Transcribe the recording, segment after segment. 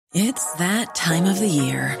It's that time of the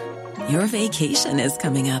year. Your vacation is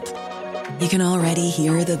coming up. You can already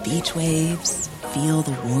hear the beach waves, feel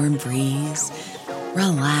the warm breeze,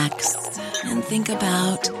 relax, and think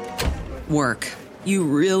about work. You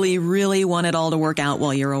really, really want it all to work out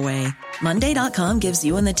while you're away. Monday.com gives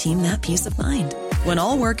you and the team that peace of mind. When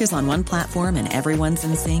all work is on one platform and everyone's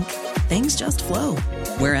in sync, things just flow.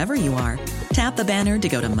 Wherever you are, tap the banner to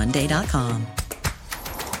go to Monday.com.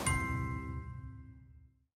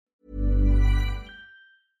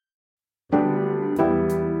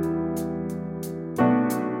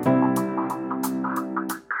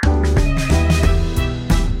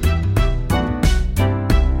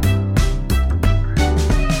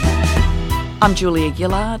 I'm Julia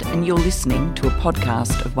Gillard, and you're listening to a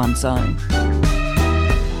podcast of One's Own.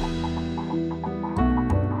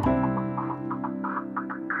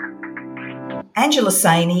 Angela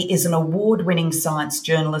Saini is an award-winning science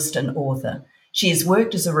journalist and author. She has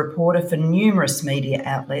worked as a reporter for numerous media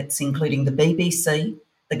outlets, including the BBC,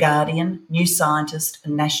 The Guardian, New Scientist,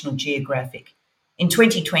 and National Geographic. In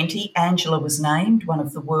 2020, Angela was named one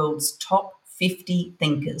of the world's top 50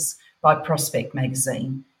 thinkers by Prospect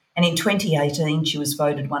magazine. And in 2018, she was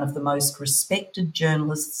voted one of the most respected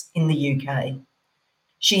journalists in the UK.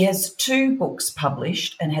 She has 2 books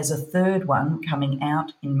published and has a third one coming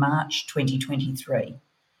out in March 2023.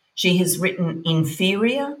 She has written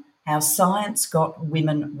Inferior: How Science Got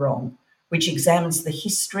Women Wrong, which examines the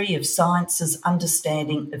history of science's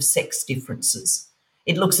understanding of sex differences.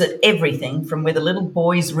 It looks at everything from whether little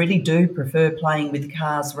boys really do prefer playing with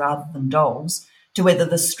cars rather than dolls, to whether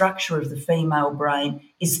the structure of the female brain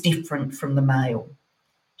is different from the male.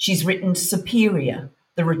 She's written Superior: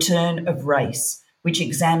 The Return of Race, which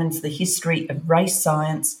examines the history of race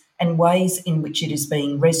science and ways in which it is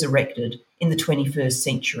being resurrected in the 21st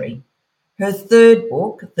century. Her third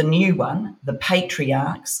book, the new one, The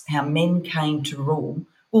Patriarchy: How Men Came to Rule,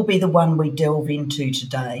 will be the one we delve into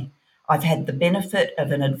today. I've had the benefit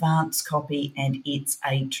of an advance copy and it's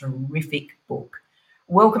a terrific book.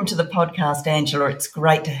 Welcome to the podcast, Angela. It's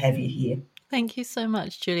great to have you here. Thank you so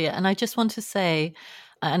much, Julia. And I just want to say,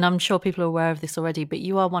 and I'm sure people are aware of this already, but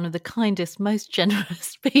you are one of the kindest, most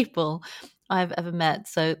generous people I've ever met.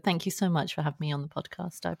 So thank you so much for having me on the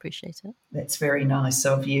podcast. I appreciate it. That's very nice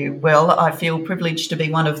of you. Well, I feel privileged to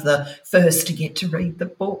be one of the first to get to read the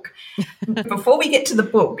book. Before we get to the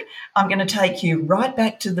book, I'm going to take you right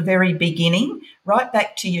back to the very beginning, right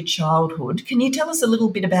back to your childhood. Can you tell us a little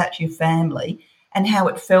bit about your family and how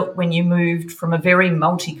it felt when you moved from a very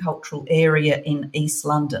multicultural area in East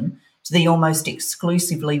London to the almost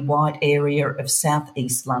exclusively white area of South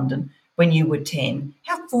East London when you were 10?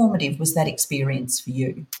 How formative was that experience for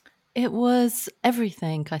you? It was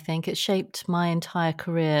everything, I think. It shaped my entire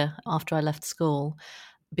career after I left school,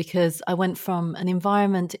 because I went from an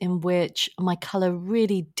environment in which my colour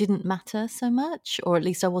really didn't matter so much, or at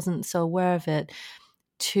least I wasn't so aware of it,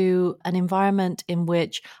 to an environment in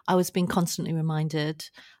which I was being constantly reminded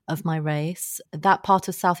of my race. That part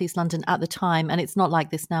of Southeast London at the time, and it's not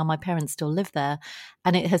like this now, my parents still live there,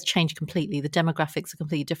 and it has changed completely. The demographics are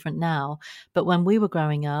completely different now. But when we were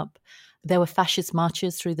growing up, there were fascist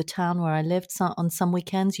marches through the town where I lived. So on some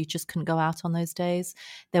weekends, you just couldn't go out on those days.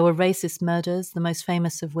 There were racist murders, the most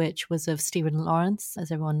famous of which was of Stephen Lawrence,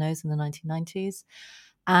 as everyone knows, in the 1990s.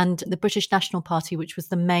 And the British National Party, which was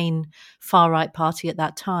the main far-right party at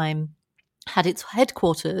that time, had its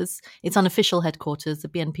headquarters, its unofficial headquarters, the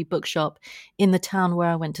BNP bookshop, in the town where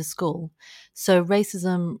I went to school. So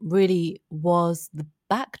racism really was the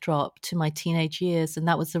backdrop to my teenage years. And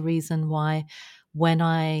that was the reason why when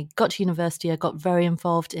I got to university, I got very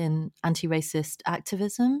involved in anti-racist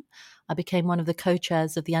activism. I became one of the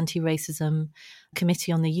co-chairs of the Anti-Racism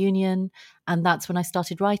Committee on the Union. And that's when I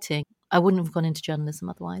started writing. I wouldn't have gone into journalism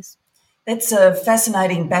otherwise. That's a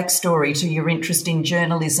fascinating backstory to your interest in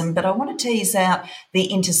journalism, but I want to tease out the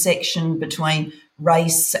intersection between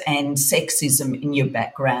race and sexism in your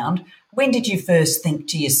background. When did you first think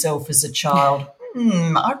to yourself as a child,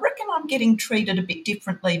 I reckon I'm getting treated a bit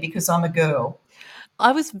differently because I'm a girl?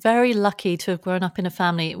 I was very lucky to have grown up in a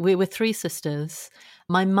family. We were 3 sisters.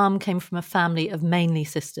 My mum came from a family of mainly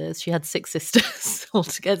sisters. She had 6 sisters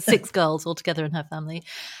altogether, 6 girls altogether in her family.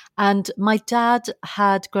 And my dad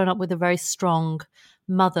had grown up with a very strong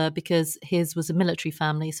mother because his was a military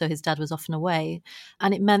family, so his dad was often away.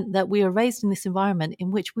 And it meant that we were raised in this environment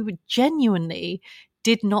in which we were genuinely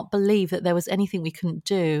did not believe that there was anything we couldn't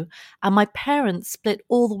do. And my parents split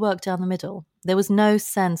all the work down the middle. There was no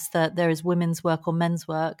sense that there is women's work or men's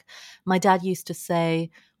work. My dad used to say,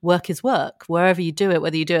 work is work. Wherever you do it,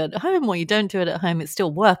 whether you do it at home or you don't do it at home, it's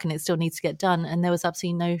still work and it still needs to get done. And there was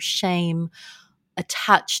absolutely no shame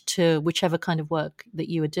attached to whichever kind of work that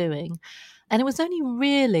you were doing. And it was only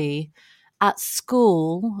really at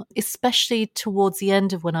school, especially towards the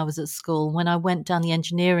end of when I was at school, when I went down the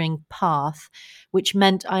engineering path, which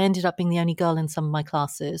meant I ended up being the only girl in some of my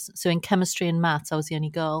classes. So in chemistry and maths, I was the only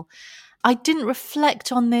girl. I didn't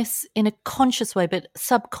reflect on this in a conscious way, but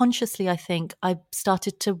subconsciously, I think I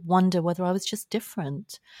started to wonder whether I was just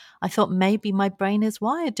different. I thought maybe my brain is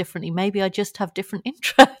wired differently. Maybe I just have different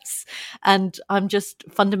interests and I'm just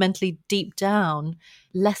fundamentally deep down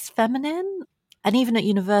less feminine. And even at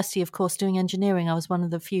university, of course, doing engineering, I was one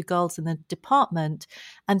of the few girls in the department.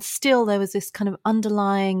 And still there was this kind of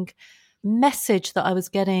underlying message that I was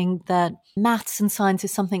getting that maths and science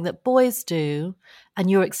is something that boys do, and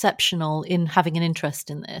you're exceptional in having an interest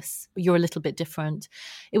in this. You're a little bit different.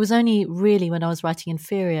 It was only really when I was writing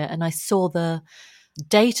Inferior and I saw the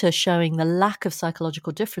data showing the lack of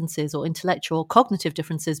psychological differences or intellectual or cognitive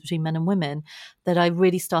differences between men and women that I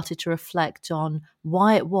really started to reflect on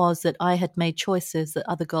why it was that I had made choices that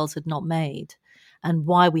other girls had not made and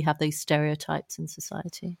why we have these stereotypes in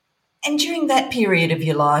society. And during that period of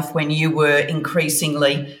your life when you were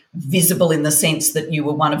increasingly visible in the sense that you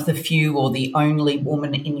were one of the few or the only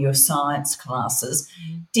woman in your science classes,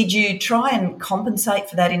 did you try and compensate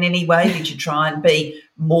for that in any way? Did you try and be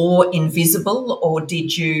more invisible, or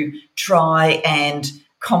did you try and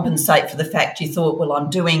compensate for the fact you thought, well, I'm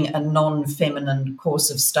doing a non-feminine course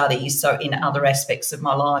of study, so in other aspects of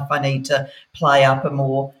my life I need to play up a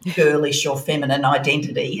more girlish or feminine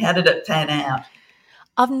identity? How did it pan out?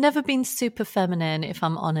 I've never been super feminine, if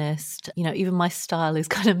I'm honest. Even my style is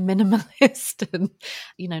kind of minimalist and,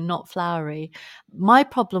 not flowery. My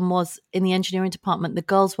problem was in the engineering department, the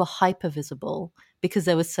girls were hyper visible because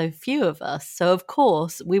there were so few of us. So, of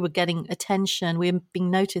course, we were getting attention. We were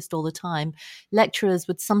being noticed all the time. Lecturers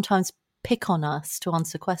would sometimes pick on us to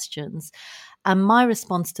answer questions. And my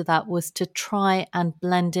response to that was to try and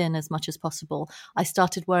blend in as much as possible. I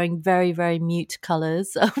started wearing very, very mute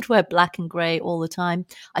colours. I would wear black and grey all the time.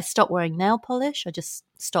 I stopped wearing nail polish. I just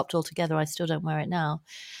stopped altogether. I still don't wear it now.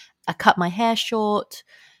 I cut my hair short.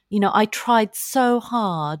 I tried so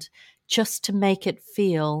hard just to make it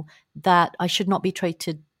feel that I should not be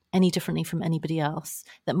treated any differently from anybody else,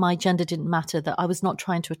 that my gender didn't matter, that I was not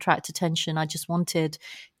trying to attract attention. I just wanted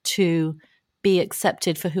to be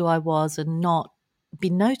accepted for who I was and not be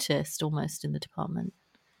noticed almost in the department.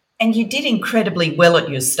 And you did incredibly well at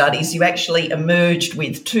your studies. You actually emerged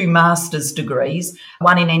with 2 master's degrees,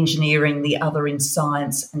 one in engineering, the other in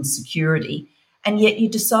science and security. And yet you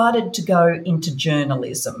decided to go into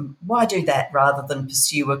journalism. Why do that rather than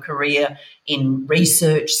pursue a career in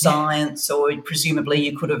research science, or presumably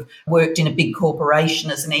you could have worked in a big corporation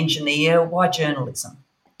as an engineer? Why journalism?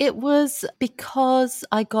 It was because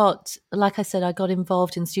I got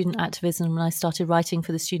involved in student activism when I started writing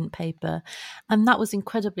for the student paper. And that was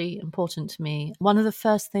incredibly important to me. One of the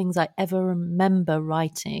first things I ever remember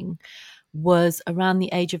writing was around the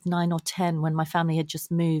age of 9 or 10 when my family had just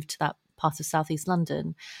moved to that part of southeast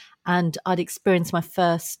London. And I'd experienced my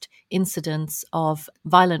first incidents of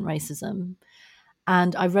violent racism.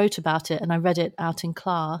 And I wrote about it and I read it out in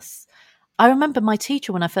class. I remember my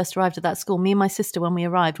teacher when I first arrived at that school. Me and my sister, when we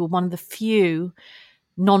arrived, were one of the few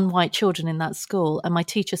non-white children in that school. And my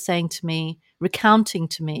teacher saying to me, recounting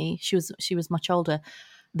to me, she was much older,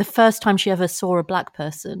 the first time she ever saw a black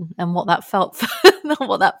person and what that felt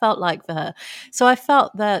like for her. So I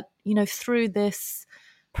felt that, through this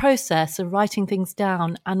process of writing things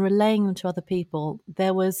down and relaying them to other people,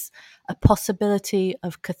 there was a possibility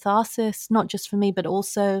of catharsis, not just for me, but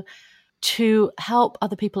also to help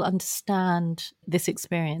other people understand this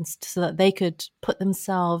experience so that they could put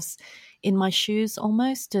themselves in my shoes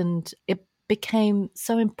almost. And it became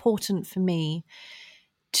so important for me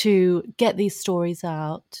to get these stories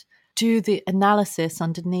out, do the analysis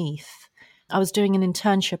underneath. I was doing an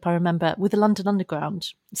internship, I remember, with the London Underground.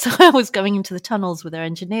 So I was going into the tunnels with their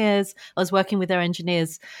engineers. I was working with their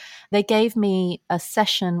engineers. They gave me a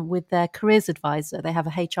session with their careers advisor. They have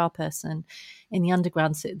a HR person in the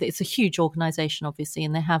Underground. So it's a huge organisation, obviously,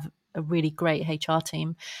 and they have a really great HR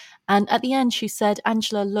team. And at the end, she said,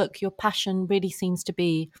 Angela, look, your passion really seems to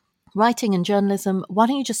be writing and journalism. Why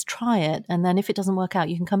don't you just try it? And then if it doesn't work out,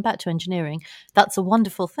 you can come back to engineering. That's a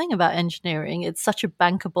wonderful thing about engineering. It's such a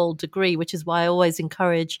bankable degree, which is why I always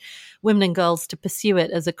encourage women and girls to pursue it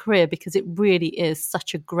as a career, because it really is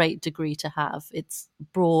such a great degree to have. It's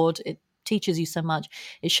broad. It teaches you so much.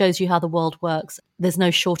 It shows you how the world works. There's no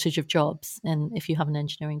shortage of jobs if you have an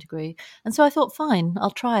engineering degree. And so I thought, fine, I'll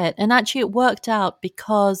try it. And actually it worked out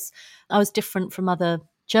because I was different from other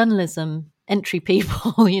journalism entry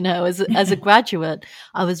people, as a graduate,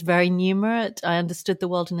 I was very numerate. I understood the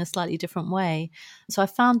world in a slightly different way. So I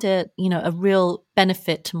found it, a real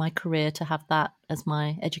benefit to my career to have that as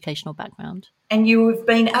my educational background. And you have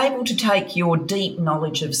been able to take your deep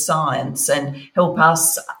knowledge of science and help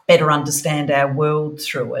us better understand our world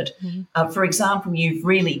through it. Mm-hmm. For example, you've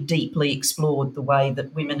really deeply explored the way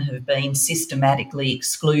that women have been systematically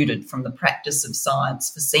excluded from the practice of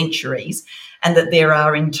science for centuries, and that there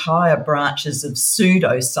are entire branches of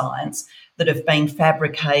pseudoscience that have been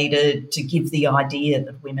fabricated to give the idea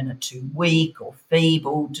that women are too weak or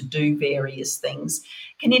feeble to do various things.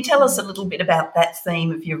 Can you tell us a little bit about that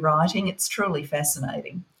theme of your writing? It's truly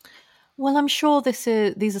fascinating. Well, I'm sure these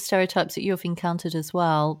are stereotypes that you've encountered as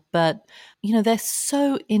well, but they're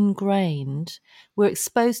so ingrained. We're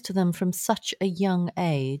exposed to them from such a young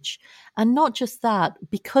age, and not just that.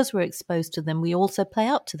 Because we're exposed to them, we also play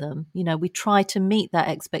up to them. We try to meet that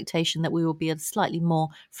expectation that we will be a slightly more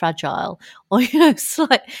fragile, or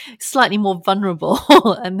slightly more vulnerable,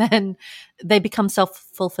 and then they become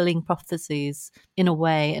self-fulfilling prophecies in a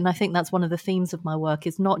way. And I think that's one of the themes of my work: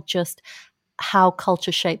 is not just how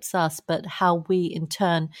culture shapes us, but how we in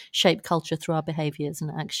turn shape culture through our behaviors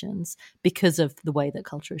and actions because of the way that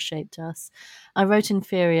culture has shaped us. I wrote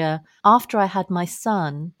Inferior after I had my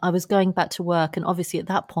son. I was going back to work, and obviously at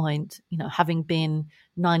that point, having been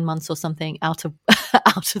 9 months or something out of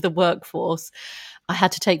out of the workforce, I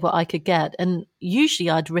had to take what I could get. And usually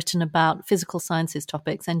I'd written about physical sciences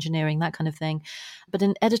topics, engineering, that kind of thing. But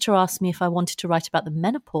an editor asked me if I wanted to write about the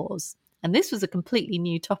menopause. And this was a completely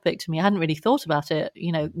new topic to me. I hadn't really thought about it.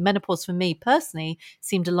 Menopause for me personally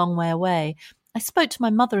seemed a long way away. I spoke to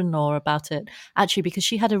my mother-in-law about it, actually, because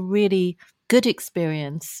she had a really good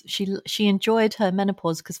experience. She enjoyed her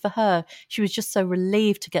menopause because for her, she was just so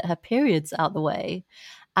relieved to get her periods out the way.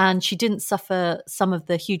 And she didn't suffer some of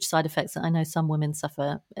the huge side effects that I know some women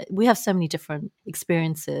suffer. We have so many different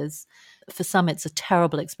experiences. For some, it's a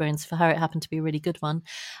terrible experience. For her, it happened to be a really good one.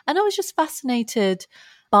 And I was just fascinated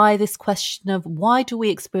by this question of why do we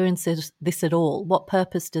experience this at all? What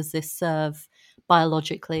purpose does this serve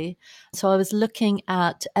biologically? So I was looking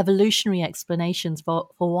at evolutionary explanations for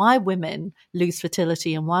why women lose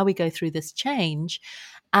fertility and why we go through this change.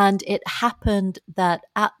 And it happened that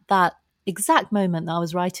at that exact moment that I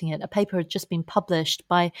was writing it, a paper had just been published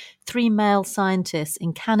by 3 male scientists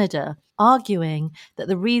in Canada arguing that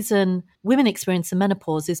the reason women experience the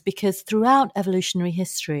menopause is because throughout evolutionary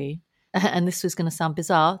history, and this was going to sound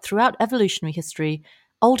bizarre, throughout evolutionary history,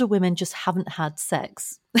 older women just haven't had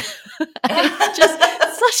sex. It's just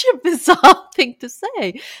such a bizarre thing to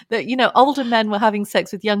say that, older men were having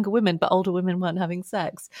sex with younger women, but older women weren't having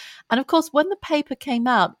sex. And of course, when the paper came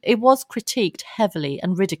out, it was critiqued heavily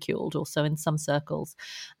and ridiculed also in some circles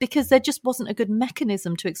because there just wasn't a good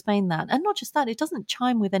mechanism to explain that. And not just that, it doesn't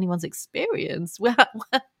chime with anyone's experience.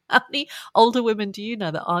 How many older women do you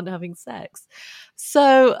know that aren't having sex?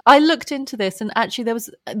 So I looked into this, and actually there was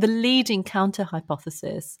the leading counter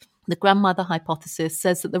hypothesis. The grandmother hypothesis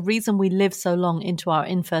says that the reason we live so long into our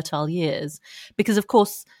infertile years, because of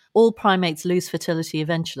course all primates lose fertility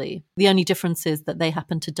eventually. The only difference is that they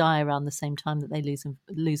happen to die around the same time that they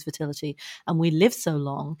lose fertility, and we live so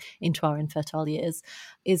long into our infertile years,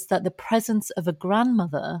 is that the presence of a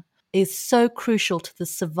grandmother is so crucial to the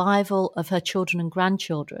survival of her children and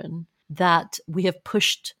grandchildren that we have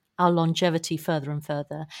pushed our longevity further and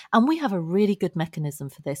further. And we have a really good mechanism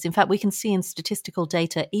for this. In fact, we can see in statistical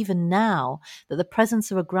data even now that the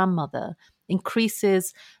presence of a grandmother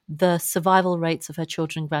increases the survival rates of her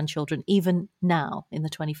children and grandchildren even now in the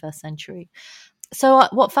 21st century. So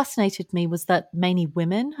what fascinated me was that mainly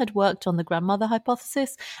women had worked on the grandmother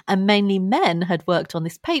hypothesis and mainly men had worked on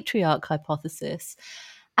this patriarch hypothesis.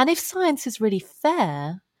 And if science is really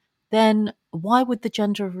fair, then why would the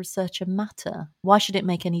gender of a researcher matter? Why should it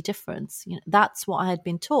make any difference? That's what I had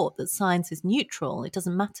been taught, that science is neutral. It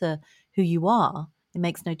doesn't matter who you are. It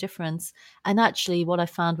makes no difference. And actually what I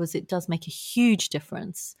found was it does make a huge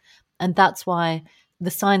difference. And that's why the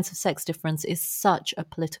science of sex difference is such a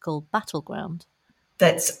political battleground.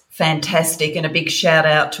 That's fantastic, and a big shout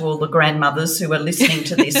out to all the grandmothers who are listening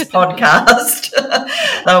to this podcast.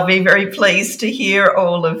 They'll be very pleased to hear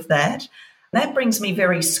all of that. That brings me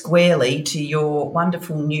very squarely to your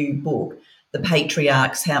wonderful new book, The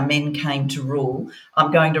Patriarchs, How Men Came to Rule.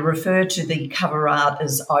 I'm going to refer to the cover art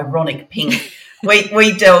as ironic pink.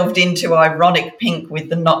 We delved into ironic pink with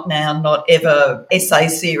the Not Now, Not Ever essay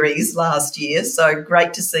series last year, so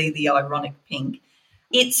great to see the ironic pink.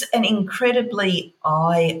 It's an incredibly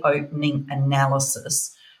eye-opening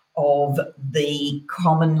analysis of the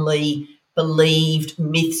commonly believed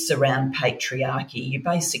myths around patriarchy. You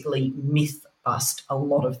basically myth bust a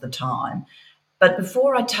lot of the time. But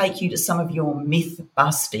before I take you to some of your myth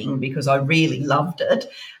busting, because I really loved it,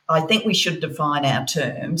 I think we should define our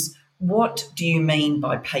terms. What do you mean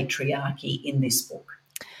by patriarchy in this book?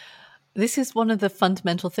 This is one of the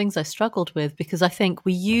fundamental things I struggled with, because I think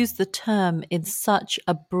we use the term in such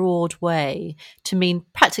a broad way to mean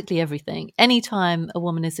practically everything. Anytime a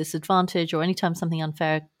woman is disadvantaged or anytime something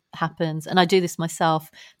unfair happens, and I do this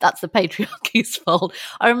myself, that's the patriarchy's fault.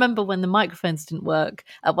 I remember when the microphones didn't work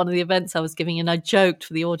at one of the events I was giving, and I joked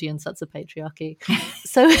for the audience, that's the patriarchy.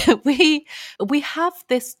 So we have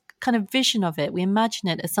this kind of vision of it. We imagine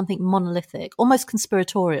it as something monolithic, almost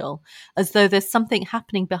conspiratorial, as though there's something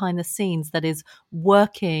happening behind the scenes that is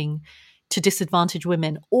working to disadvantage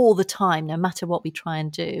women all the time, no matter what we try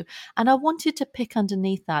and do. And I wanted to pick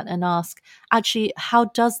underneath that and ask, actually, how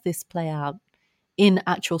does this play out in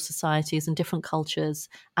actual societies and different cultures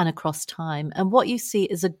and across time? And what you see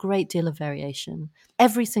is a great deal of variation.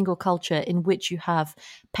 Every single culture in which you have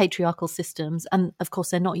patriarchal systems, and of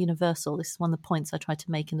course they're not universal. This is one of the points I try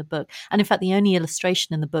to make in the book. And in fact, the only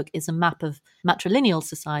illustration in the book is a map of matrilineal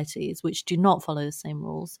societies, which do not follow the same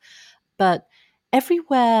rules. But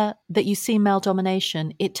everywhere that you see male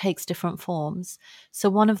domination, it takes different forms. So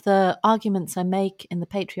one of the arguments I make in the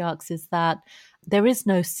Patriarchs is that there is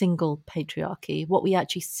no single patriarchy. What we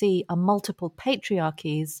actually see are multiple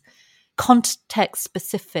patriarchies,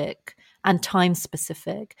 context-specific and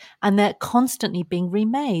time-specific, and they're constantly being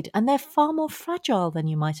remade, and they're far more fragile than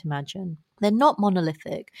you might imagine. They're not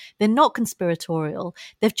monolithic. They're not conspiratorial.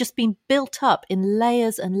 They've just been built up in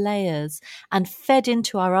layers and layers and fed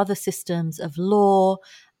into our other systems of law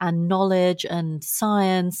and knowledge and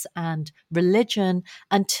science and religion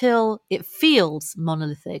until it feels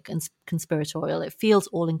monolithic and conspiratorial. It feels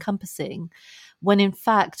all-encompassing, when in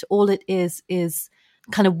fact all it is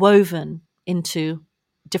kind of woven into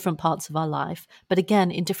different parts of our life, but again,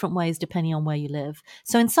 in different ways depending on where you live.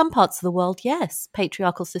 So in some parts of the world, yes,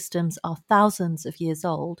 patriarchal systems are thousands of years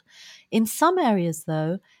old. In some areas,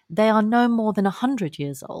 though, they are no more than 100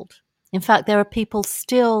 years old. In fact, there are people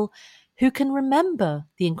still who can remember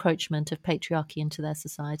the encroachment of patriarchy into their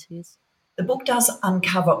societies. The book does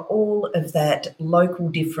uncover all of that local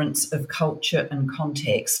difference of culture and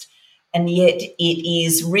context, and yet it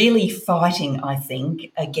is really fighting, I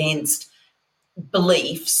think, against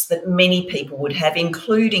beliefs that many people would have,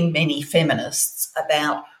 including many feminists,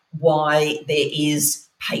 about why there is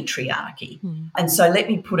patriarchy. And so let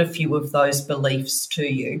me put a few of those beliefs to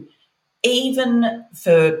you. Even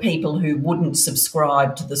for people who wouldn't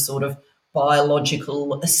subscribe to the sort of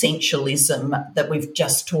biological essentialism that we've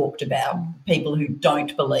just talked about, people who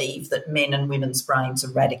don't believe that men and women's brains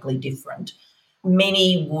are radically different,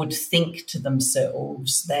 many would think to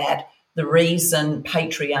themselves that the reason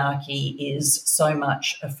patriarchy is so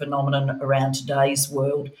much a phenomenon around today's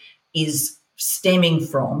world is stemming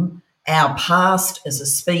from our past as a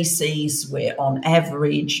species, where on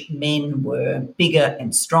average men were bigger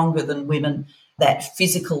and stronger than women. That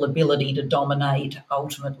physical ability to dominate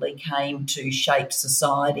ultimately came to shape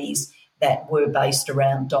societies that were based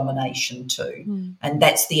around domination too. And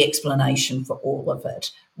that's the explanation for all of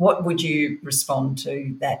it. What would you respond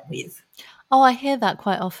to that with? Oh, I hear that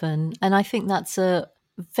quite often. And I think that's a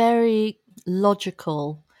very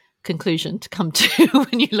logical conclusion to come to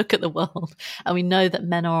when you look at the world. And we know that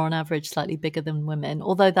men are on average slightly bigger than women,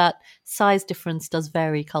 although that size difference does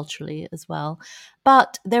vary culturally as well.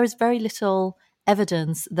 But there is very little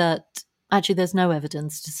evidence that, actually there's no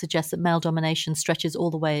evidence to suggest that male domination stretches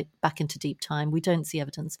all the way back into deep time. We don't see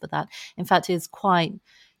evidence for that. In fact, it is quite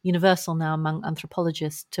universal now among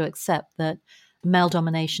anthropologists to accept that male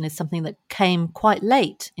domination is something that came quite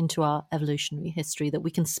late into our evolutionary history, that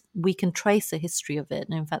we can trace a history of it.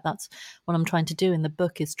 And in fact, that's what I'm trying to do in the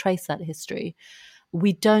book, is trace that history.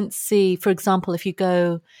 We don't see, for example,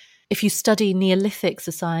 if you study Neolithic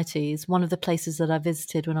societies, one of the places that I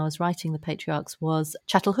visited when I was writing the Patriarchs was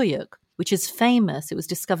Çatalhöyük, which is famous. It was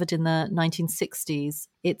discovered in the 1960s.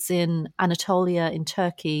 It's in Anatolia in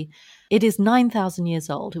Turkey. It is 9,000 years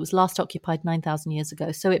old. It was last occupied 9,000 years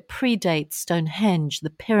ago. So it predates Stonehenge,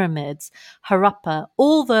 the pyramids, Harappa,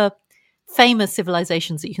 all the famous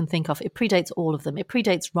civilizations that you can think of. It predates all of them. It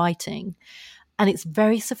predates writing. And it's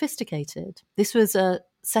very sophisticated. This was a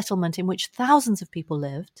settlement in which thousands of people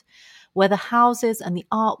lived, where the houses and the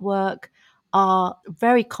artwork are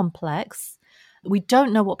very complex. We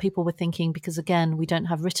don't know what people were thinking because, again, we don't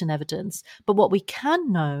have written evidence. But what we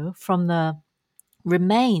can know from the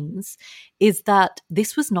remains is that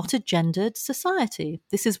this was not a gendered society.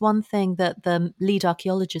 This is one thing that the lead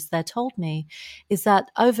archaeologist there told me, is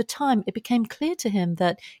that over time it became clear to him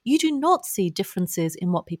that you do not see differences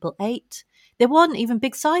in what people ate. There weren't even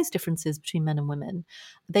big size differences between men and women.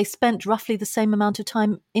 They spent roughly the same amount of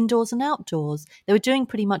time indoors and outdoors. They were doing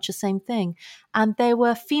pretty much the same thing. And there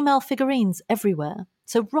were female figurines everywhere.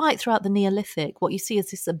 So right throughout the Neolithic, what you see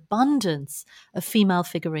is this abundance of female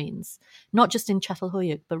figurines, not just in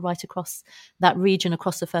Çatalhöyük, but right across that region,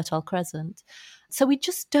 across the Fertile Crescent. So we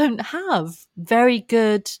just don't have very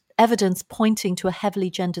good evidence pointing to a heavily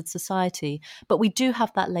gendered society, but we do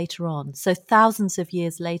have that later on. So thousands of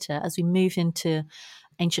years later, as we move into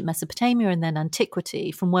ancient Mesopotamia and then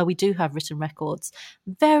antiquity, from where we do have written records,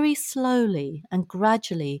 very slowly and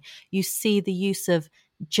gradually you see the use of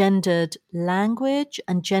gendered language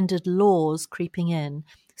and gendered laws creeping in,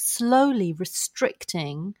 slowly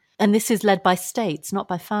restricting, and this is led by states, not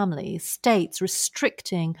by families, states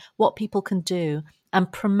restricting what people can do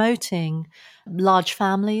and promoting large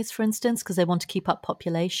families, for instance, because they want to keep up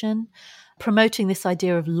population, promoting this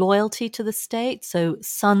idea of loyalty to the state. So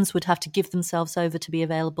sons would have to give themselves over to be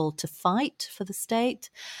available to fight for the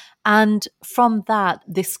state. And from that,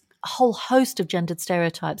 this whole host of gendered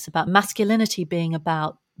stereotypes about masculinity being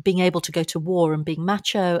about being able to go to war and being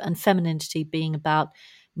macho, and femininity being about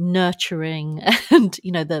nurturing and,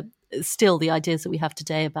 still the ideas that we have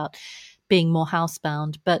today about being more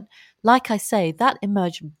housebound. But like I say, that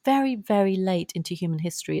emerged very, very late into human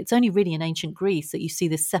history. It's only really in ancient Greece that you see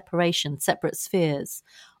this separation, separate spheres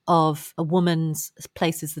of a woman's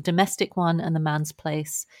place is the domestic one and the man's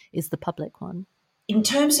place is the public one. In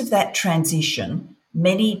terms of that transition,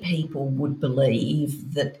 many people would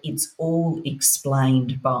believe that it's all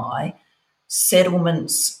explained by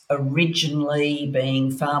settlements originally being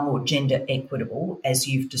far more gender equitable, as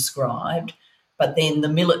you've described, but then the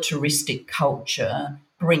militaristic culture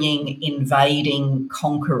bringing invading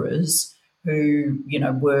conquerors who,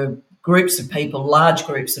 were groups of people, large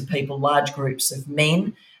groups of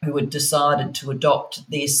men who had decided to adopt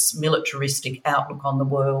this militaristic outlook on the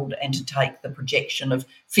world and to take the projection of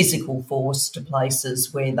physical force to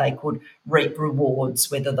places where they could reap rewards,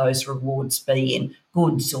 whether those rewards be in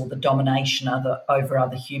goods or the domination over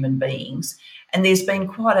other human beings. And there's been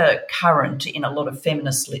quite a current in a lot of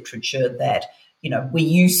feminist literature that, we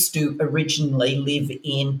used to originally live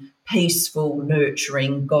in peaceful,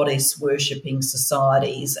 nurturing, goddess-worshipping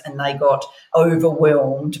societies, and they got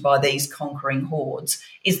overwhelmed by these conquering hordes.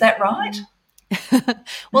 Is that right?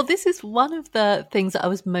 Well, this is one of the things that I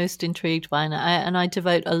was most intrigued by, and I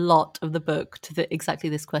devote a lot of the book to exactly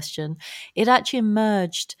this question. It actually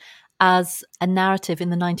emerged as a narrative in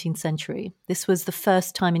the 19th century. This was the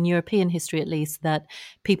first time in European history, at least, that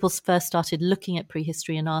people first started looking at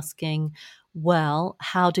prehistory and asking, well,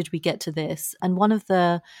 how did we get to this? And one of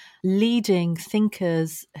the leading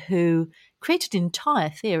thinkers who created an entire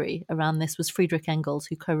theory around this was Friedrich Engels,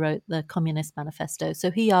 who co-wrote the Communist Manifesto.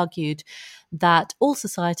 So he argued that all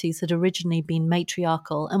societies had originally been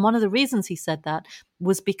matriarchal. And one of the reasons he said that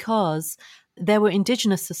was because there were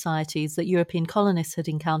indigenous societies that European colonists had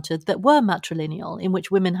encountered that were matrilineal, in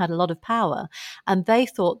which women had a lot of power. And they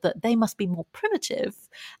thought that they must be more primitive.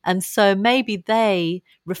 And so maybe they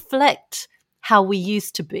reflect how we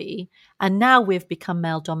used to be. And now we've become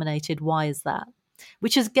male dominated. Why is that?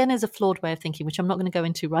 Which is, again, is a flawed way of thinking, which I'm not going to go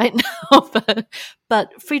into right now.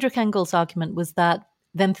 But Friedrich Engels' argument was that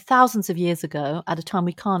then thousands of years ago, at a time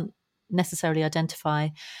we can't necessarily identify,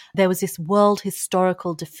 there was this world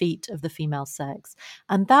historical defeat of the female sex.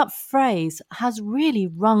 And that phrase has really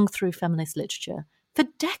rung through feminist literature for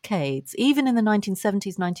decades, even in the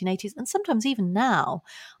 1970s, 1980s, and sometimes even now.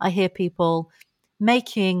 I hear people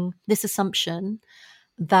making this assumption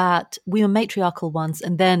that we were matriarchal once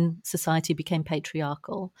and then society became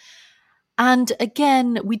patriarchal. And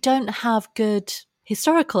again, we don't have good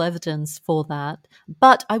historical evidence for that,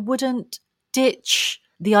 but I wouldn't ditch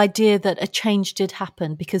the idea that a change did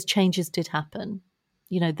happen, because changes did happen.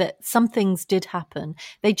 That some things did happen.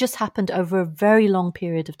 They just happened over a very long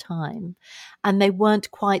period of time, and they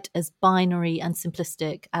weren't quite as binary and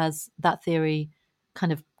simplistic as that theory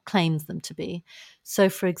kind of claims them to be. So,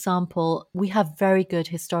 for example, we have very good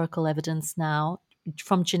historical evidence now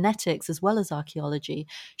from genetics as well as archaeology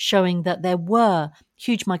showing that there were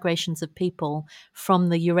huge migrations of people from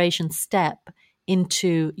the Eurasian steppe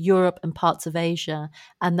into Europe and parts of Asia,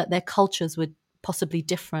 and that their cultures were possibly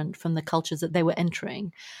different from the cultures that they were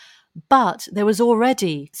entering. But there was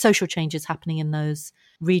already social changes happening in those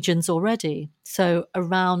regions already. So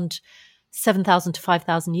around 7,000 to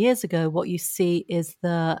 5,000 years ago, what you see is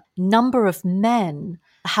the number of men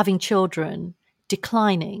having children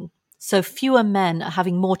declining. So fewer men are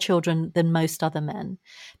having more children than most other men.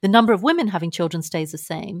 The number of women having children stays the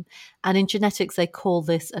same. And in genetics, they call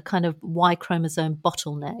this a kind of Y chromosome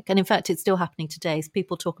bottleneck. And in fact, it's still happening today. So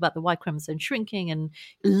people talk about the Y chromosome shrinking, and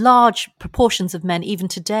large proportions of men, even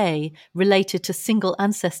today, related to single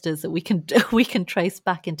ancestors that we can trace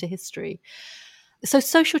back into history. So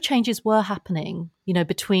social changes were happening,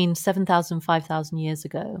 between 7,000 and 5,000 years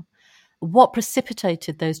ago. What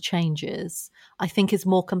precipitated those changes, I think, is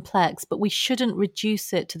more complex, but we shouldn't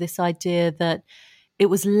reduce it to this idea that it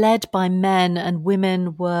was led by men and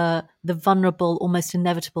women were the vulnerable, almost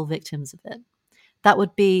inevitable victims of it. That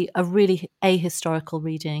would be a really ahistorical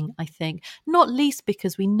reading, I think, not least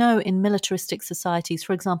because we know in militaristic societies,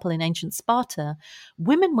 for example, in ancient Sparta,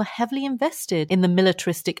 women were heavily invested in the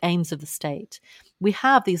militaristic aims of the state. We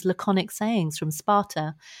have these laconic sayings from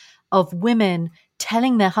Sparta of women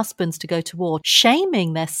telling their husbands to go to war,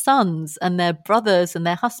 shaming their sons and their brothers and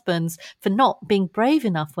their husbands for not being brave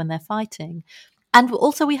enough when they're fighting. And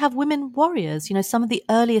also we have women warriors. Some of the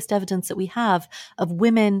earliest evidence that we have of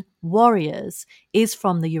women warriors is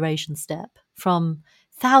from the Eurasian steppe, from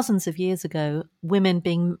thousands of years ago, women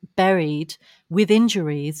being buried with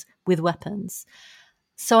injuries with weapons.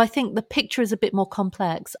 So I think the picture is a bit more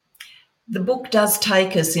complex. The book does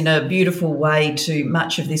take us in a beautiful way to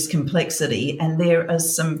much of this complexity, and there are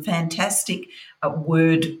some fantastic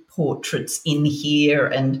word portraits in here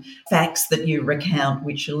and facts that you recount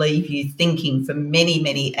which leave you thinking for many,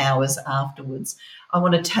 many hours afterwards. I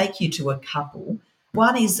want to take you to a couple.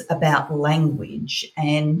 One is about language,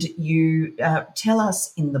 and you tell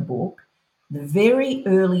us in the book the very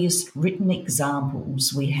earliest written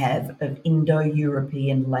examples we have of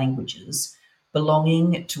Indo-European languages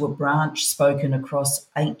belonging to a branch spoken across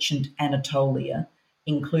ancient Anatolia,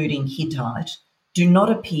 including Hittite, do not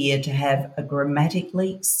appear to have a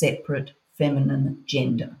grammatically separate feminine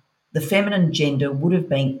gender. The feminine gender would have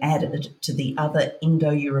been added to the other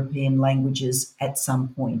Indo-European languages at some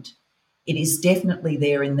point. It is definitely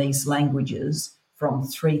there in these languages from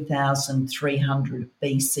 3300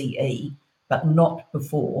 BCE, but not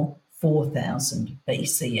before 4000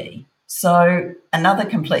 BCE. So another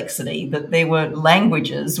complexity, that there were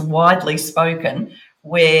languages widely spoken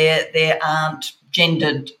where there aren't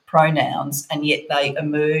gendered pronouns, and yet they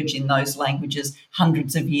emerge in those languages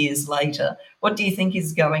hundreds of years later. What do you think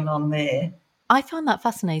is going on there? I found that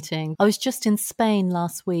fascinating. I was just in Spain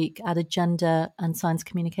last week at a gender and science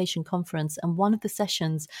communication conference, and one of the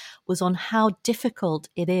sessions was on how difficult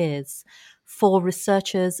it is for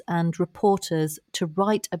researchers and reporters to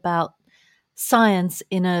write about science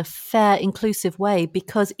in a fair, inclusive way,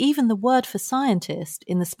 because even the word for scientist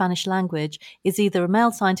in the Spanish language is either a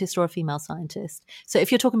male scientist or a female scientist. So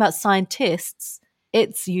if you're talking about scientists,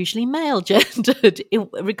 it's usually male gendered,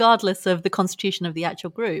 regardless of the constitution of the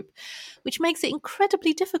actual group, which makes it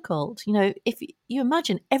incredibly difficult. If you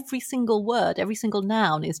imagine every single word, every single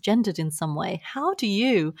noun is gendered in some way, how do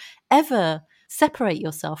you ever separate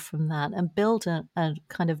yourself from that and build a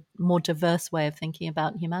kind of more diverse way of thinking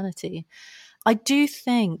about humanity? I do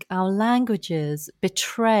think our languages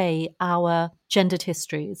betray our gendered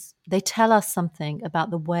histories. They tell us something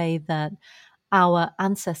about the way that our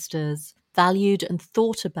ancestors valued and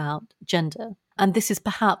thought about gender. And this is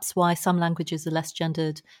perhaps why some languages are less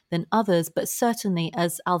gendered than others. But certainly,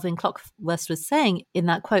 as Alvin Clockworth was saying in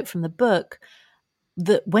that quote from the book,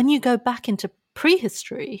 that when you go back into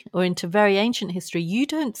prehistory or into very ancient history, you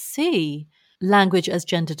don't see language as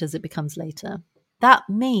gendered as it becomes later. That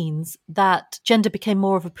means that gender became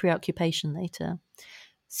more of a preoccupation later.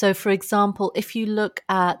 So, for example, if you look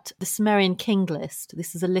at the Sumerian king list,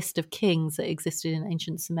 this is a list of kings that existed in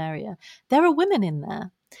ancient Sumeria, there are women in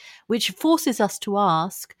there, which forces us to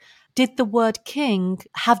ask, did the word king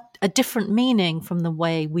have a different meaning from the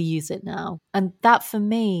way we use it now? And that, for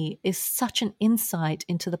me, is such an insight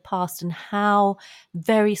into the past and how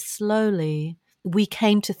very slowly we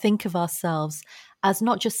came to think of ourselves as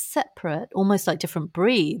not just separate, almost like different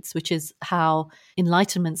breeds, which is how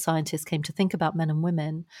Enlightenment scientists came to think about men and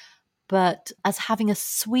women, but as having a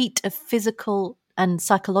suite of physical and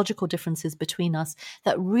psychological differences between us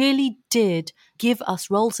that really did give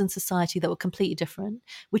us roles in society that were completely different,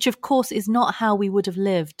 which of course is not how we would have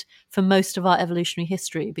lived for most of our evolutionary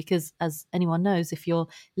history, because as anyone knows, if you're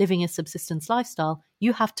living a subsistence lifestyle,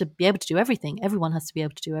 you have to be able to do everything. Everyone has to be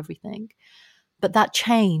able to do everything. But that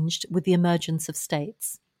changed with the emergence of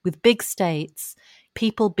states. With big states,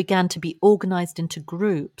 people began to be organized into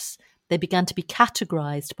groups. They began to be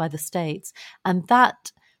categorized by the states. And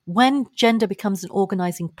that, when gender becomes an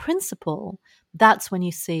organizing principle, that's when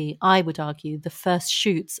you see, I would argue, the first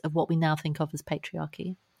shoots of what we now think of as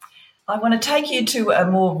patriarchy. I want to take you to a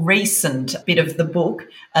more recent bit of the book,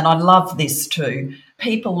 and I love this too.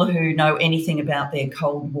 People who know anything about their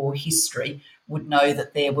Cold War history would know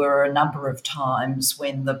that there were a number of times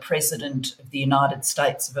when the President of the United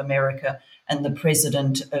States of America and the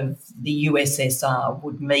President of the USSR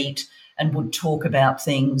would meet and would talk about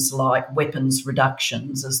things like weapons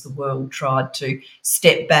reductions as the world tried to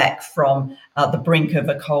step back from the brink of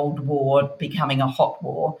a Cold War becoming a hot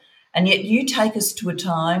war. And yet you take us to a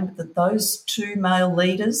time that those two male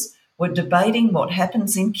leaders were debating what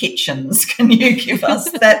happens in kitchens. Can you give us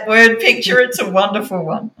that word picture? It's a wonderful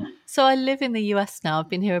one. So I live in the US now. I've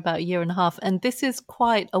been here about a year and a half, and this is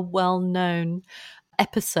quite a well-known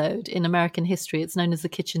episode in American history. It's known as the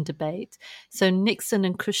kitchen debate. So Nixon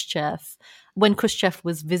and Khrushchev, when Khrushchev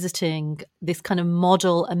was visiting this kind of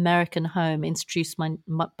model American home introduced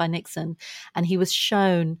by Nixon, and he was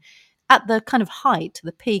shown at the kind of height,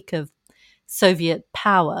 the peak of Soviet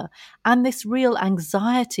power, and this real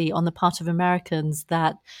anxiety on the part of Americans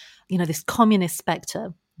that, this communist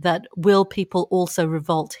spectre, that will people also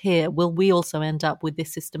revolt here? Will we also end up with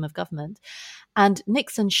this system of government? And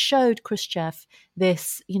Nixon showed Khrushchev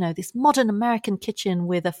this, this modern American kitchen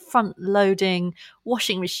with a front-loading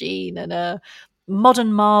washing machine and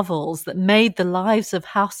modern marvels that made the lives of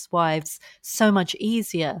housewives so much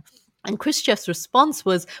easier. And Khrushchev's response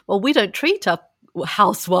was, well, we don't treat our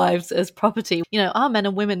housewives as property. Our men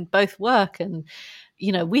and women both work and,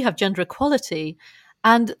 we have gender equality.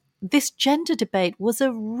 And this gender debate was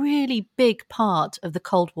a really big part of the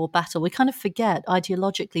Cold War battle. We kind of forget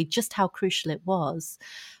ideologically just how crucial it was.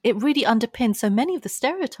 It really underpinned so many of the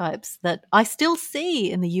stereotypes that I still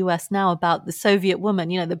see in the US now about the Soviet woman,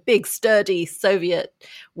 the big, sturdy Soviet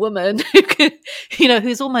woman,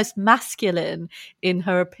 who's almost masculine in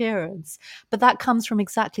her appearance. But that comes from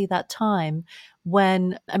exactly that time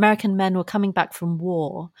when American men were coming back from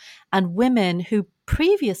war, and women who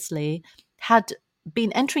previously had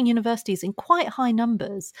been entering universities in quite high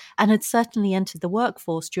numbers and had certainly entered the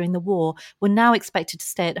workforce during the war were now expected to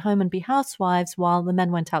stay at home and be housewives while the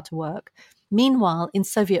men went out to work. Meanwhile, in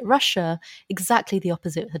Soviet Russia, exactly the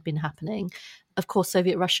opposite had been happening. Of course,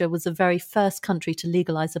 Soviet Russia was the very first country to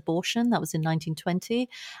legalize abortion. That was in 1920.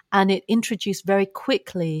 And it introduced very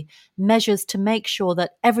quickly measures to make sure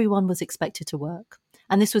that everyone was expected to work.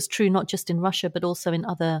 And this was true not just in Russia, but also in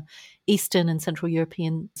other Eastern and Central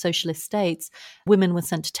European socialist states. Women were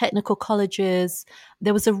sent to technical colleges.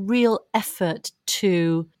 There was a real effort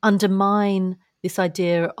to undermine this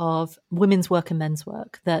idea of women's work and men's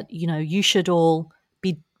work, that, you should all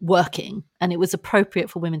be working, and it was appropriate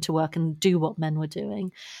for women to work and do what men were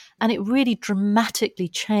doing. And it really dramatically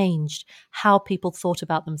changed how people thought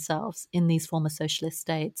about themselves in these former socialist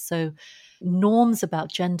states. So norms about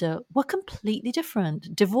gender were completely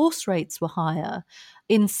different. Divorce rates were higher.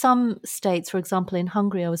 In some states, for example, in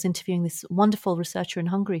Hungary, I was interviewing this wonderful researcher in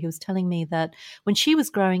Hungary who was telling me that when she was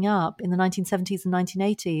growing up in the 1970s and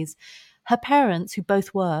 1980s, her parents, who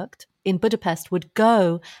both worked in Budapest, would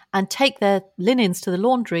go and take their linens to the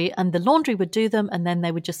laundry, and the laundry would do them, and then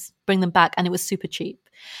they would just bring them back, and it was super cheap.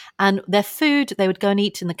 And their food, they would go and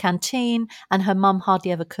eat in the canteen, and her mum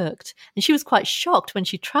hardly ever cooked. And she was quite shocked when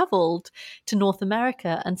she travelled to North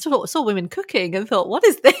America and saw women cooking and thought, what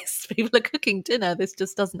is this? People are cooking dinner. This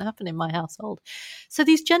just doesn't happen in my household. So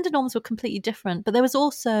these gender norms were completely different, but there was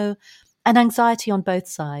also an anxiety on both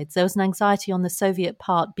sides. There was an anxiety on the Soviet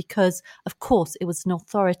part because, of course, it was an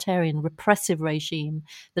authoritarian, repressive regime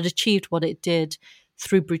that achieved what it did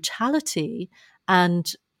through brutality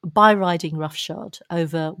and by riding roughshod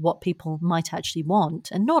over what people might actually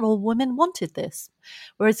want. And not all women wanted this.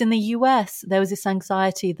 Whereas in the US, there was this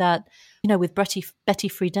anxiety that, with Betty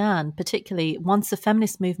Friedan, particularly, once the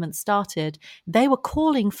feminist movement started, they were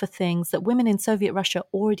calling for things that women in Soviet Russia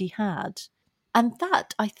already had. And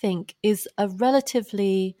that, I think, is a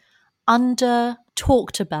relatively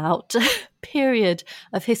under-talked about period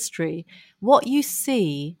of history. What you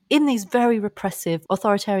see in these very repressive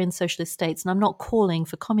authoritarian socialist states, and I'm not calling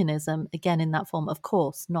for communism, again, in that form, of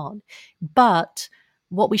course not, but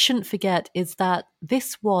what we shouldn't forget is that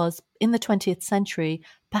this was, in the 20th century,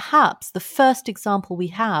 perhaps the first example we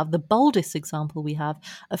have, the boldest example we have,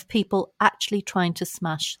 of people actually trying to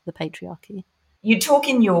smash the patriarchy. You talk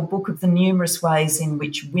in your book of the numerous ways in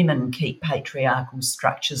which women keep patriarchal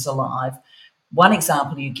structures alive. One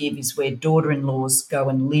example you give is where daughter-in-laws go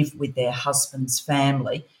and live with their husband's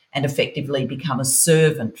family and effectively become a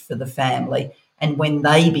servant for the family. And when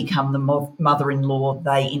they become the mother-in-law,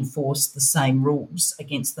 they enforce the same rules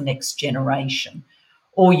against the next generation.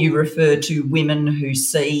 Or you refer to women who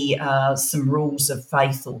see some rules of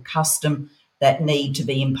faith or custom that need to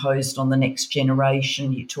be imposed on the next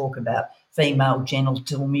generation. You talk about female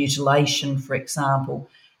genital mutilation, for example.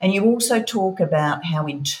 And you also talk about how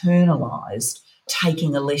internalised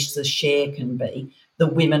taking a lesser share can be. The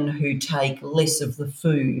women who take less of the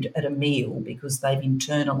food at a meal because they've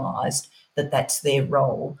internalised that that's their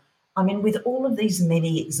role. I mean, with all of these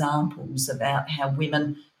many examples about how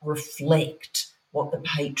women reflect what the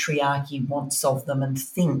patriarchy wants of them and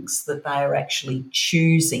thinks that they are actually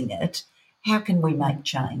choosing it, how can we make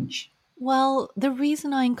change? Well, the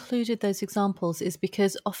reason I included those examples is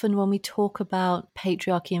because often when we talk about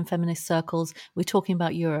patriarchy in feminist circles, we're talking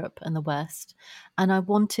about Europe and the West. And I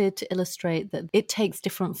wanted to illustrate that it takes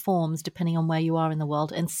different forms depending on where you are in the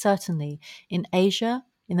world. And certainly in Asia,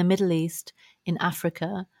 in the Middle East, in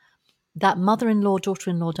Africa, that mother-in-law,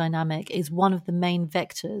 daughter-in-law dynamic is one of the main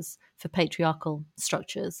vectors for patriarchal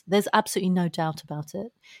structures. There's absolutely no doubt about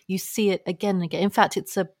it. You see it again and again. In fact,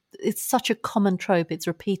 it's such a common trope. It's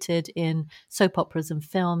repeated in soap operas and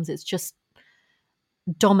films. It's just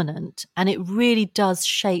dominant, and it really does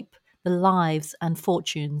shape the lives and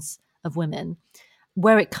fortunes of women.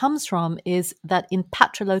 Where it comes from is that in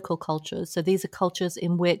patrilocal cultures, so these are cultures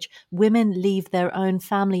in which women leave their own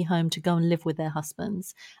family home to go and live with their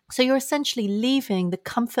husbands. So you're essentially leaving the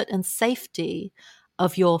comfort and safety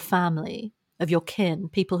of your family, of your kin,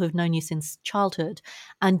 people who've known you since childhood,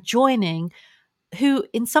 and joining who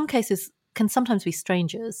in some cases can sometimes be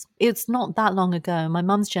strangers. It's not that long ago, my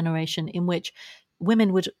mum's generation, in which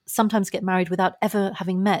women would sometimes get married without ever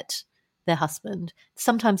having met their husband,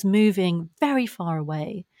 sometimes moving very far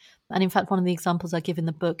away. And in fact, one of the examples I give in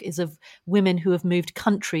the book is of women who have moved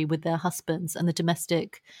country with their husbands and the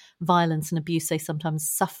domestic violence and abuse they sometimes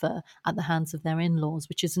suffer at the hands of their in-laws,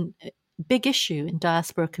 which is a big issue in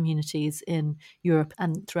diaspora communities in Europe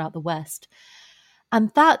and throughout the West.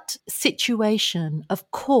 And that situation,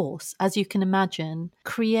 of course, as you can imagine,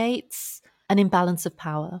 creates an imbalance of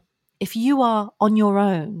power. If you are on your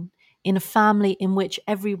own in a family in which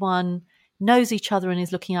everyone knows each other and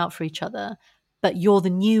is looking out for each other, but you're the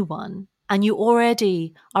new one, and you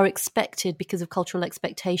already are expected because of cultural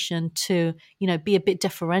expectation to, be a bit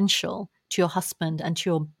deferential to your husband and to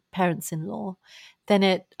your parents-in-law,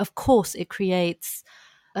 then of course, it creates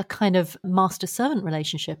a kind of master-servant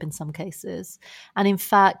relationship in some cases. And in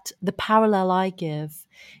fact, the parallel I give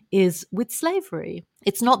is with slavery.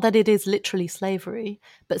 It's not that it is literally slavery,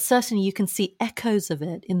 but certainly you can see echoes of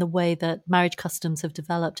it in the way that marriage customs have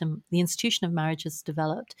developed and the institution of marriage has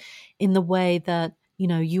developed, in the way that,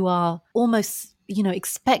 you are almost,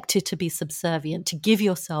 expected to be subservient, to give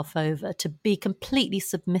yourself over, to be completely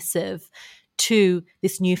submissive to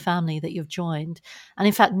this new family that you've joined. And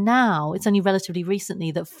in fact, now it's only relatively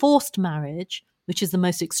recently that forced marriage, which is the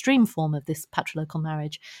most extreme form of this patrilocal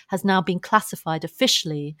marriage, has now been classified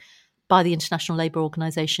officially by the International Labour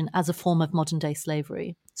Organization as a form of modern day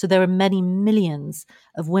slavery. So there are many millions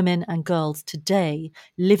of women and girls today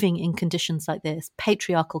living in conditions like this,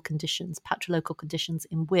 patriarchal conditions, patrilocal conditions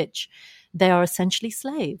in which they are essentially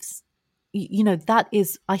slaves. That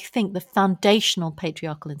is, I think, the foundational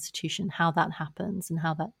patriarchal institution, how that happens and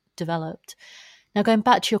how that developed. Now, going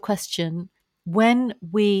back to your question, when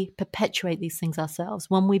we perpetuate these things ourselves,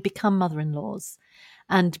 when we become mother-in-laws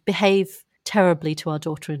and behave terribly to our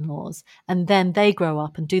daughter-in-laws, and then they grow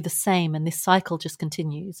up and do the same, and this cycle just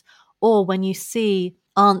continues, or when you see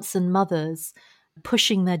aunts and mothers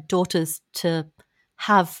pushing their daughters to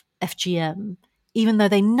have FGM, even though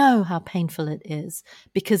they know how painful it is,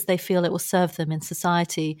 because they feel it will serve them in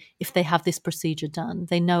society if they have this procedure done.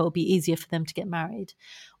 They know it will be easier for them to get married.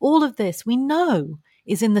 All of this, we know,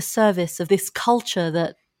 is in the service of this culture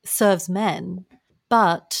that serves men,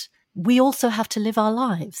 but we also have to live our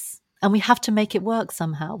lives. And we have to make it work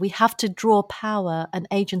somehow. We have to draw power and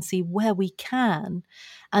agency where we can.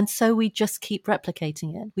 And so we just keep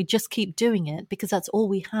replicating it. We just keep doing it because that's all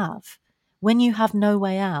we have. When you have no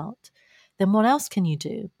way out, then what else can you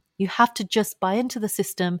do? You have to just buy into the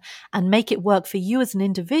system and make it work for you as an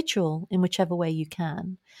individual in whichever way you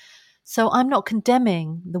can. So I'm not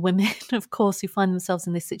condemning the women, of course, who find themselves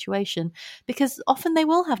in this situation, because often they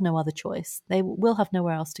will have no other choice. They will have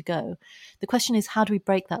nowhere else to go. The question is, how do we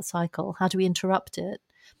break that cycle? How do we interrupt it?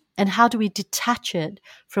 And how do we detach it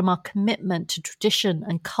from our commitment to tradition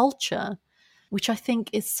and culture, which I think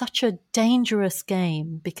is such a dangerous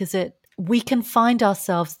game, because we can find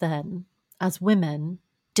ourselves then, as women,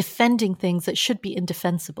 defending things that should be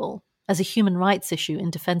indefensible, as a human rights issue,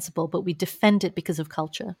 indefensible, but we defend it because of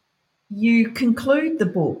culture. You conclude the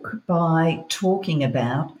book by talking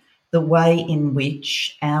about the way in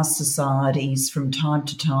which our societies from time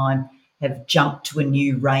to time have jumped to a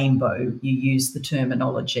new rainbow. You use the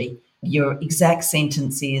terminology Your exact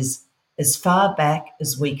sentence is, as far back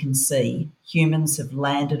as we can see, humans have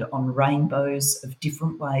landed on rainbows of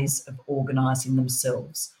different ways of organising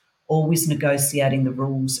themselves, always negotiating the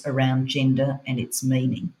rules around gender and its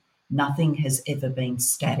meaning. Nothing has ever been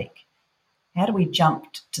static. How do we jump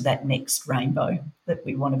to that next rainbow that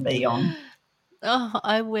we want to be on? Oh,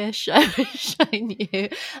 I wish I knew.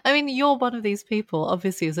 I mean, you're one of these people,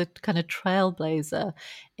 obviously, as a kind of trailblazer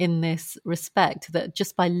in this respect, that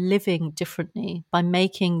just by living differently, by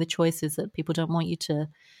making the choices that people don't want you to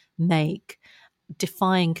make,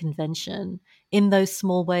 defying convention in those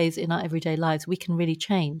small ways in our everyday lives, we can really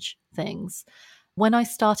change things. When I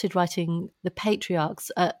started writing The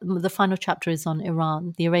Patriarchs, the final chapter is on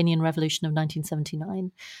Iran, the Iranian Revolution of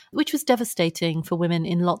 1979, which was devastating for women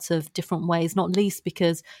in lots of different ways, not least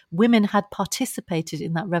because women had participated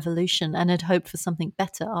in that revolution and had hoped for something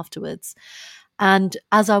better afterwards. And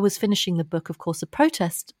as I was finishing the book, of course, a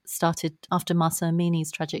protest started after Mahsa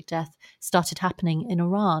Amini's tragic death, started happening in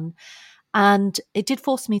Iran. And it did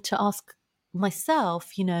force me to ask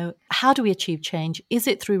myself, how do we achieve change? Is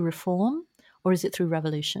it through reform or is it through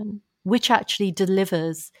revolution? Which actually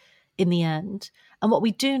delivers in the end? And what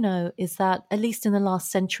we do know is that, at least in the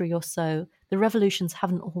last century or so, the revolutions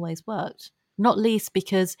haven't always worked. Not least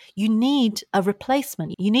because you need a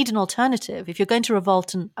replacement. You need an alternative. If you're going to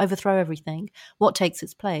revolt and overthrow everything, what takes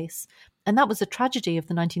its place? And that was the tragedy of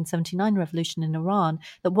the 1979 revolution in Iran,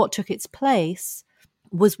 that what took its place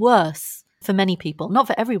was worse for many people. Not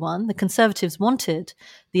for everyone. The conservatives wanted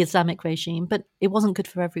the Islamic regime, but it wasn't good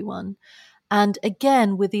for everyone. And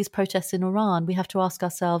again, with these protests in Iran, we have to ask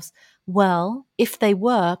ourselves, well, if they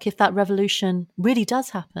work, if that revolution really does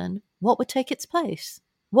happen, what would take its place?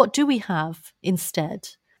 What do we have instead?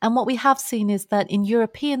 And what we have seen is that in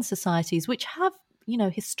European societies, which have,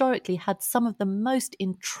 historically had some of the most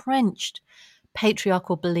entrenched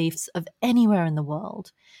patriarchal beliefs of anywhere in the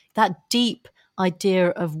world, that deep idea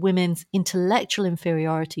of women's intellectual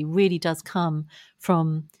inferiority really does come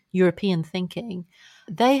from European thinking.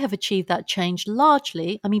 They have achieved that change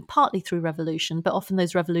largely, partly through revolution, but often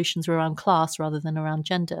those revolutions are around class rather than around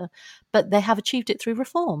gender. But they have achieved it through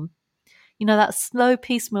reform. That slow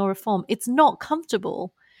piecemeal reform. It's not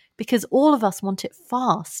comfortable because all of us want it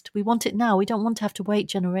fast. We want it now. We don't want to have to wait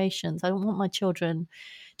generations. I don't want my children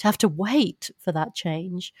to have to wait for that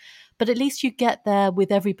change. But at least you get there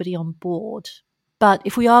with everybody on board. But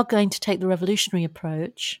if we are going to take the revolutionary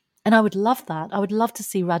approach, and I would love that, I would love to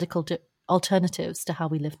see radical alternatives to how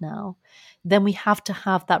we live now, then we have to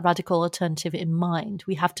have that radical alternative in mind.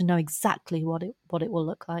 We have to know exactly what it will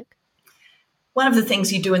look like. One of the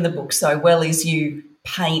things you do in the book so well is you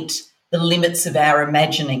paint the limits of our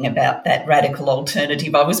imagining about that radical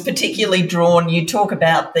alternative. I was particularly drawn, you talk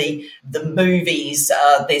about the movies,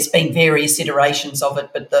 there's been various iterations of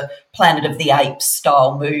it, but the Planet of the Apes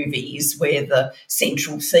style movies where the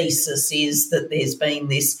central thesis is that there's been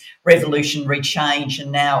this revolutionary change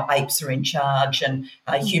and now apes are in charge and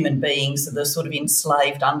human beings are the sort of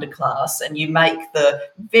enslaved underclass. And you make the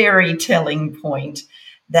very telling point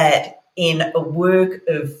that in a work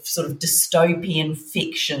of sort of dystopian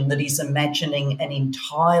fiction that is imagining an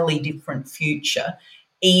entirely different future,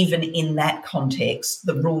 even in that context,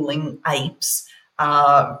 the ruling apes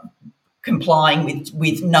are complying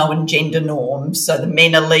with known gender norms. So the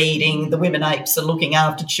men are leading, the women apes are looking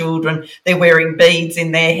after children, they're wearing beads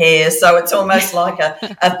in their hair. So it's almost like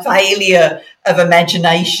a failure of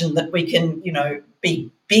imagination that we can,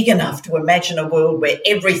 be big enough to imagine a world where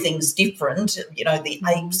everything's different, the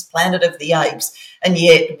apes, Planet of the Apes, and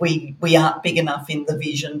yet we aren't big enough in the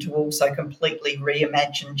vision to also completely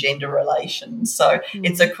reimagine gender relations. So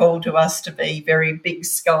it's a call to us to be very big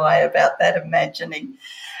sky about that imagining.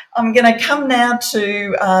 I'm going to come now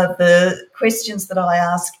to the questions that I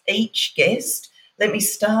ask each guest. Let me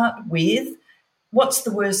start with, what's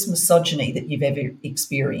the worst misogyny that you've ever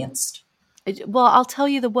experienced? Well, I'll tell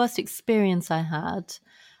you the worst experience I had,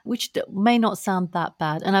 which may not sound that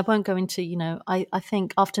bad. And I won't go into, I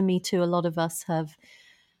think after Me Too, a lot of us have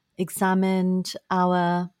examined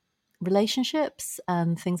our relationships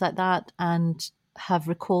and things like that and have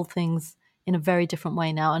recalled things in a very different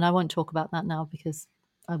way now. And I won't talk about that now because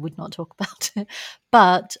I would not talk about it.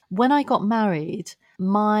 But when I got married,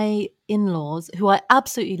 my in-laws, who I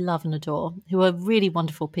absolutely love and adore, who are really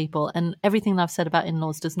wonderful people, and everything that I've said about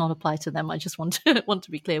in-laws does not apply to them. I just want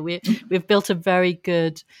to be clear. We've built a very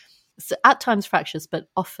good, at times fractious, but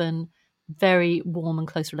often very warm and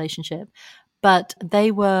close relationship. But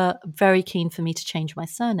they were very keen for me to change my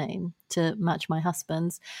surname to match my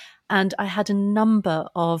husband's. And I had a number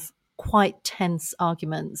of quite tense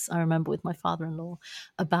arguments, I remember, with my father-in-law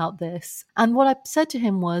about this. And what I said to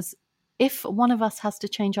him was, if one of us has to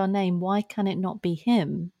change our name, why can it not be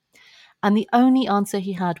him? And the only answer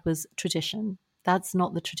he had was tradition. That's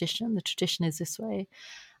not the tradition. The tradition is this way.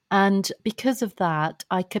 And because of that,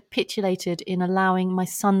 I capitulated in allowing my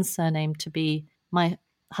son's surname to be my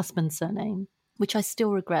husband's surname, which I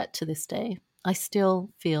still regret to this day. I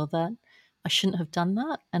still feel that I shouldn't have done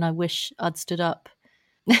that, and I wish I'd stood up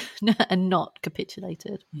and not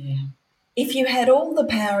capitulated. Yeah. If you had all the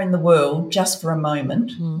power in the world just for a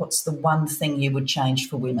moment, what's the one thing you would change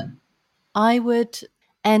for women? I would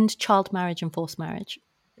end child marriage and forced marriage.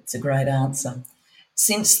 It's a great answer.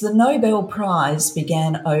 Since the Nobel Prize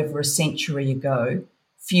began over a century ago,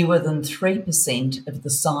 fewer than 3% of the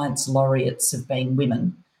science laureates have been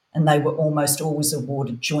women, and they were almost always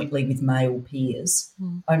awarded jointly with male peers.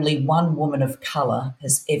 Only one woman of colour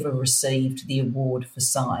has ever received the award for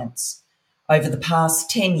science. Over the past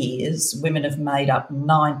 10 years, women have made up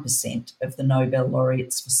 9% of the Nobel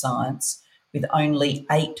laureates for science, with only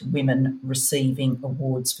 8 women receiving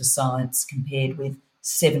awards for science compared with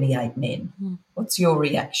 78 men. What's your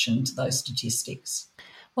reaction to those statistics?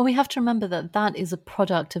 Well, we have to remember that that is a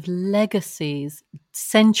product of legacies,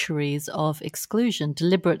 centuries of exclusion,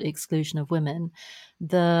 deliberate exclusion of women.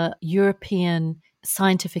 The European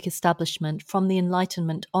scientific establishment from the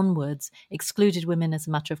Enlightenment onwards excluded women as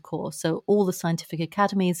a matter of course. So all the scientific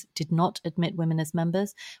academies did not admit women as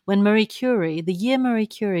members. When Marie Curie, the year Marie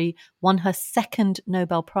Curie won her second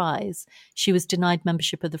Nobel Prize, she was denied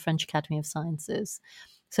membership of the French Academy of Sciences.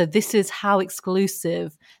 So this is how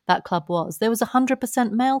exclusive that club was. There was a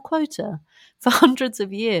 100% male quota for hundreds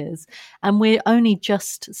of years, and we're only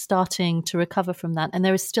just starting to recover from that. And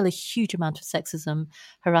there is still a huge amount of sexism,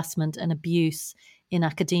 harassment, and abuse in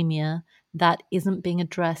academia that isn't being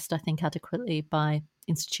addressed, I think, adequately by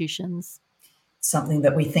institutions. Something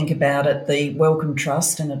that we think about at the Wellcome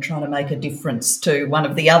Trust and are trying to make a difference to one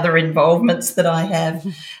of the other involvements that I have.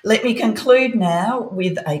 Let me conclude now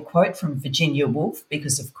with a quote from Virginia Woolf,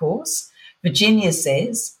 because, of course, Virginia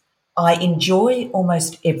says, "I enjoy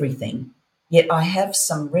almost everything, yet I have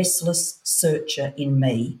some restless searcher in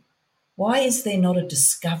me. Why is there not a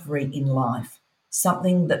discovery in life,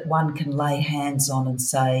 something that one can lay hands on and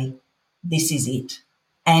say, this is it?"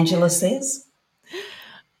 Angela says,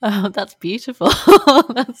 Oh, that's beautiful.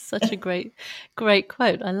 That's such a great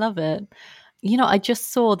quote. I love it. You know, I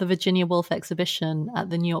just saw the Virginia Woolf exhibition at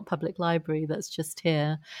the New York Public Library that's just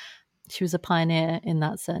here. She was a pioneer in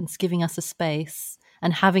that sense, giving us a space,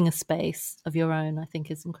 and having a space of your own, I think,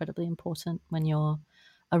 is incredibly important when you're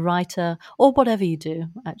a writer or whatever you do,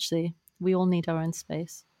 actually. We all need our own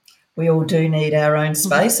space. We all do need our own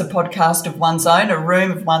space, a podcast of one's own, a room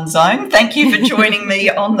of one's own. Thank you for joining me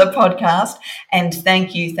on the podcast, and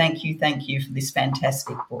thank you for this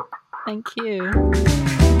fantastic book. Thank you.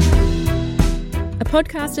 A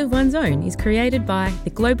Podcast of One's Own is created by the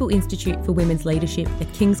Global Institute for Women's Leadership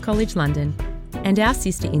at King's College London and our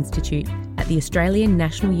sister institute at the Australian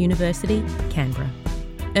National University, Canberra.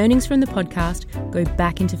 Earnings from the podcast go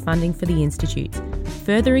back into funding for the institutes,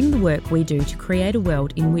 furthering the work we do to create a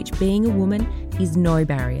world in which being a woman is no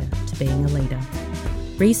barrier to being a leader.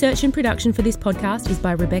 Research and production for this podcast is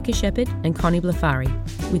by Rebecca Shepherd and Connie Blafari,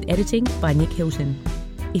 with editing by Nick Hilton.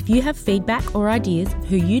 If you have feedback or ideas of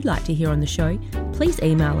who you'd like to hear on the show, please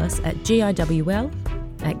email us at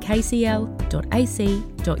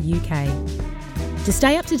giwl@kcl.ac.uk. To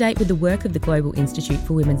stay up to date with the work of the Global Institute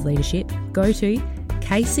for Women's Leadership, go to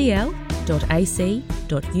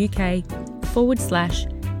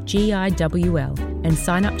kcl.ac.uk/GIWL and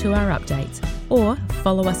sign up to our updates, or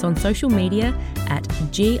follow us on social media at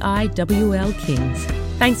GIWL Kings.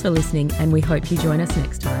 Thanks for listening, and we hope you join us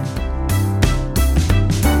next time.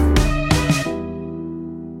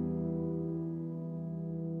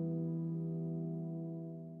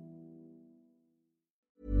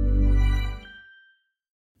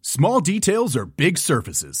 Small details are big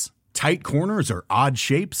surfaces. Tight corners are odd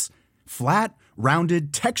shapes. Flat,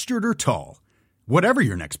 rounded, textured, or tall. Whatever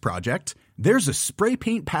your next project, there's a spray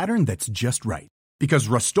paint pattern that's just right. Because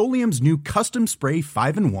Rust-Oleum's new Custom Spray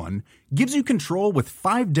 5-in-1 gives you control with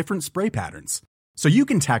 5 different spray patterns. So you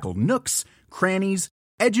can tackle nooks, crannies,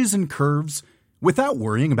 edges, and curves without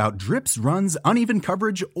worrying about drips, runs, uneven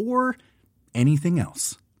coverage, or anything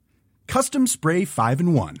else. Custom Spray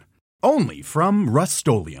 5-in-1. Only from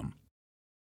Rust-Oleum.